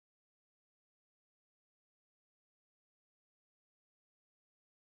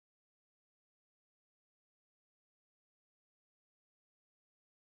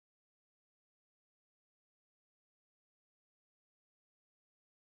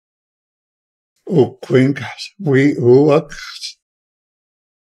ǳlaʔaʔuukʷiʔatḥ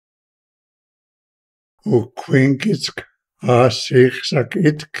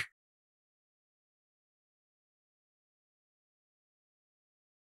𝗏quiñquitx-aasiiqsaquitx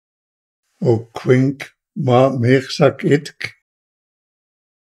𝗏quiñq-mamiiqsaquitx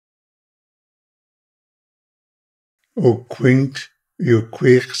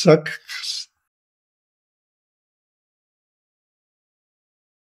𝗏quiñq-yuquiiqsaquitx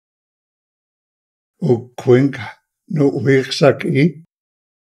𝗏quiñq-nuu-iqsaquiʔi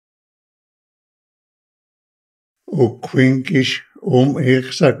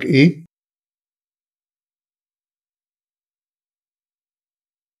𝗏quiñqish-iqsaquiʔi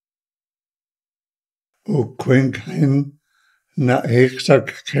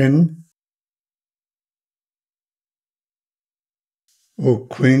𝗏quiñq-na'iqsaqujen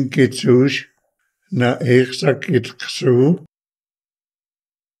𝗏quiñqitzux-na'iqsaquitxu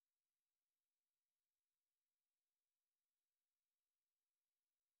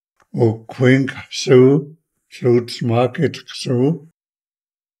𝗏quiñq-su-łutzmaquitxu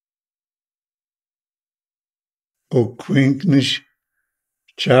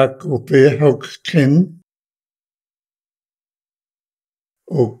𝗏quiñqnish-chacupihucjen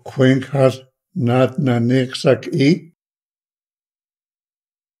𝗏quiñqar-natnaniqsaquiʔi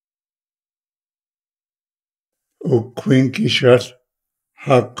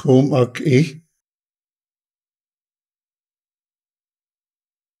𝗏quiñqixar-jacuumaquiʔi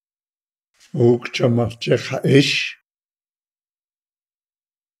nuu-chah-nulth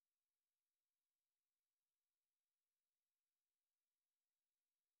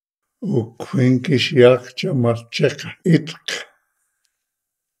өвquiñqish-yaqchamalch'iq-itq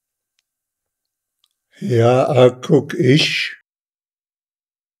llaʔaʔuukʷiʔatḥ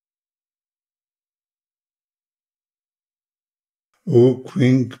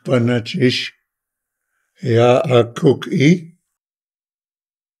өвquiñqpanach'ish llaʔaʔuukʷiʔi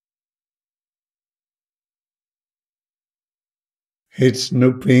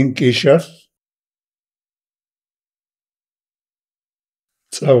jitz-nupiñqixar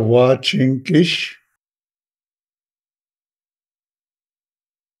Tla-o-quiaht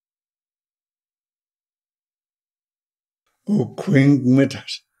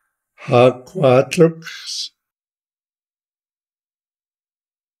өвquiñq-mit-jacuatlux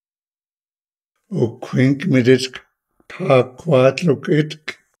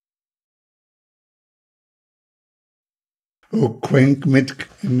өвquiñq-mit-jacuatluquitx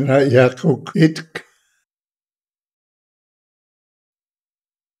өвquiñq-mit-na'yaquuʔitx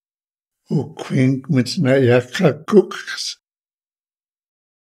өвquiñq-mit-na'yaqaquux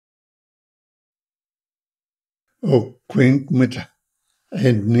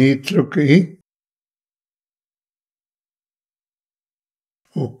өвquiñq-mit-ennitluquiʔi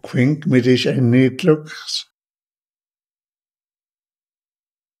өвquiñq-mit-ix-ennitlux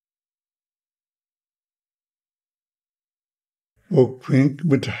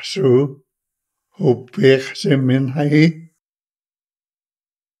өвquiñq-mit-su-upiiqsiminħi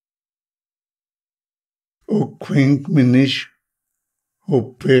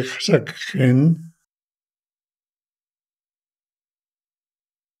өвquiñq-minix-upiiqsaqujen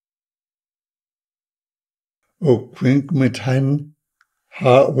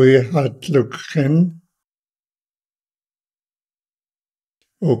өвquiñq-mit-ħen-ħawiħatluqujen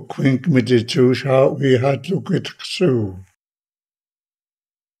өвquiñq-mit-itzux-ħawiħatluquitxu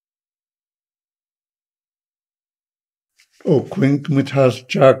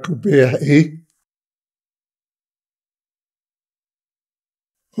өвquiñq-mit-ħas-chacupihucꞌi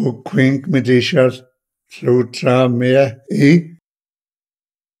өвquiñq-mit-ixar-łutzamihucꞌi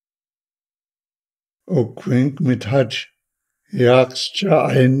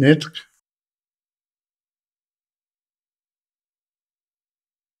өвquiñq-mit-ħaġ-yaqscha'enitx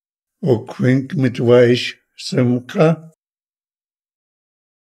өвquiñq-mit-waix-simqa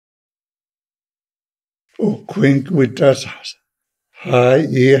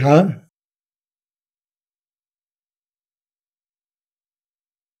өвquiñq-mit-das-ħayiħa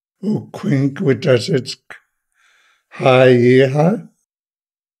өвquiñq-mit-das-itzk-ħayiħa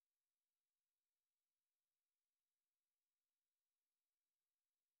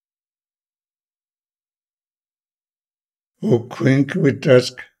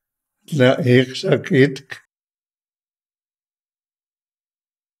өвquiñq-mit-das-llaʔiqsaquitx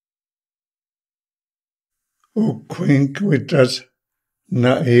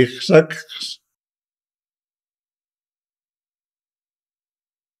өвquiñq-mit-das-na'iqsaquix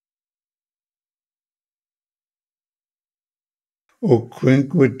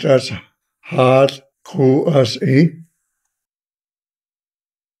өвquiñq-mit-das-ħaḻaʔuuʔi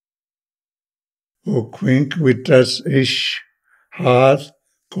łuquiʔiʔatḥ haat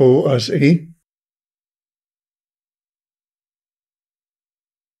go'as I.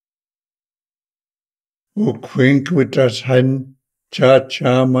 łuquiʔiʔatḥ han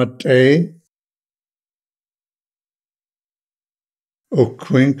nuu-chah-nulth.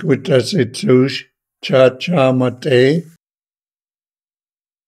 łuquiʔiʔatḥ itluś nuu-chah-nulth.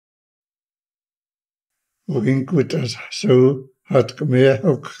 łuquiʔiʔatḥ su hat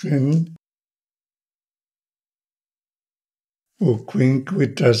gmehucquen.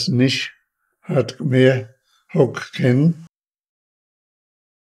 łuquiʔiʔatḥ nicht hat gmehucquen.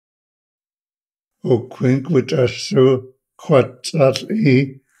 łuquiʔiʔatḥ su quatzal'i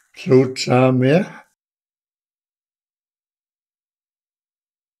ɭutzameh.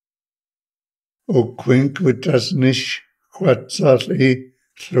 łuquiʔiʔatḥ nicht quatzal'i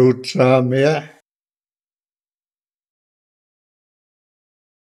ɭutzameh.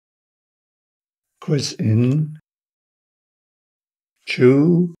 Quiz in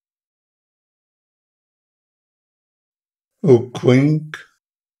Jew łuquiʔiʔatḥ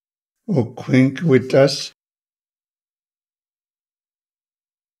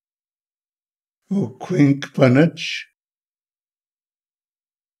łuquiʔiʔbanach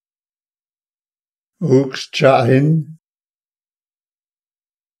nuu-chah-in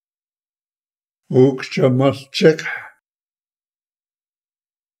nuu-chah-nulth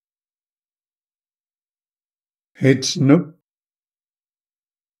hitsnup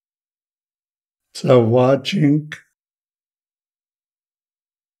Tla-o-qui-aht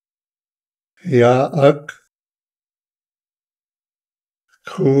yak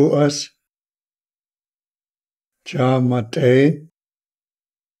kaamatḥ kaamatḥ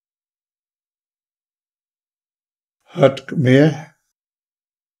hat gmeh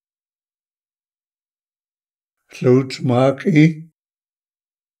ɭutzmaki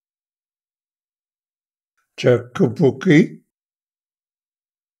jakubuki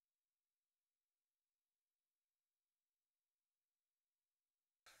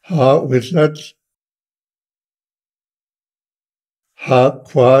haa-willat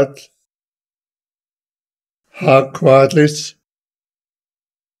haa-quadlis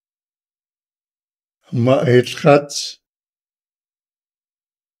ma-elchatz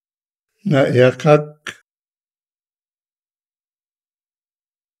na-erkak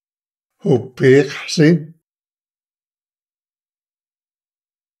upeqsi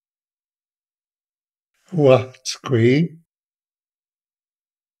wahtsqui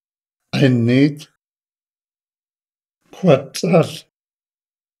ainit quatzal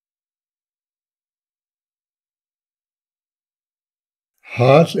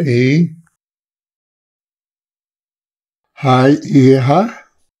haat I hai iha